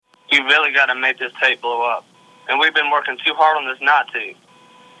really got to make this tape blow up. And we've been working too hard on this not to.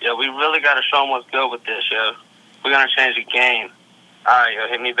 Yo, we really got to show them what's good with this, yo. We're going to change the game. All right, yo,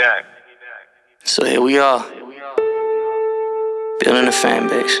 hit me back. So here we are, building a fan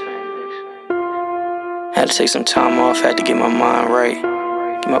base. Had to take some time off, had to get my mind right,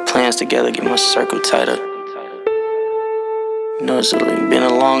 get my plans together, get my circle tighter. You know, it's been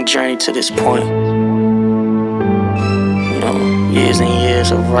a long journey to this point. You know, years and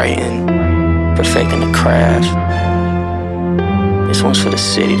years of writing, perfecting the craft. This one's for the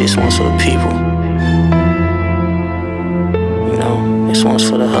city, this one's for the people. You know, this one's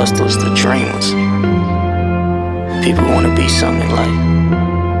for the hustlers, the dreamers. People who want to be something in life.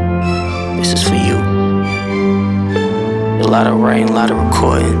 This is for you. A lot of writing, a lot of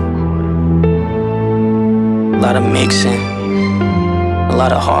recording, a lot of mixing, a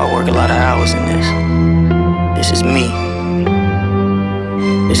lot of hard work, a lot of hours in this. This is me.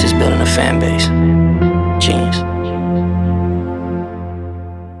 This is building a fan base.